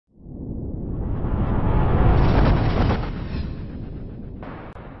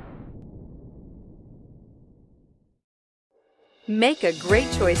Make a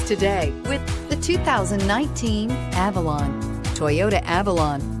great choice today with the 2019 Avalon. Toyota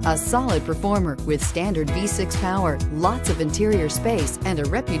Avalon, a solid performer with standard V6 power, lots of interior space, and a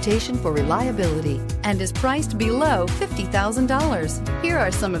reputation for reliability, and is priced below $50,000. Here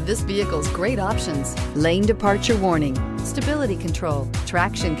are some of this vehicle's great options: lane departure warning, stability control,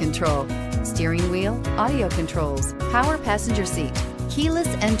 traction control, steering wheel audio controls, power passenger seat, keyless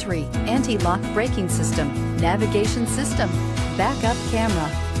entry, anti-lock braking system, navigation system, backup camera,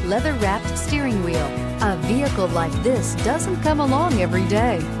 leather-wrapped steering wheel. A vehicle like this doesn't come along every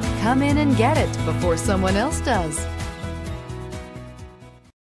day. Come in and get it before someone else does.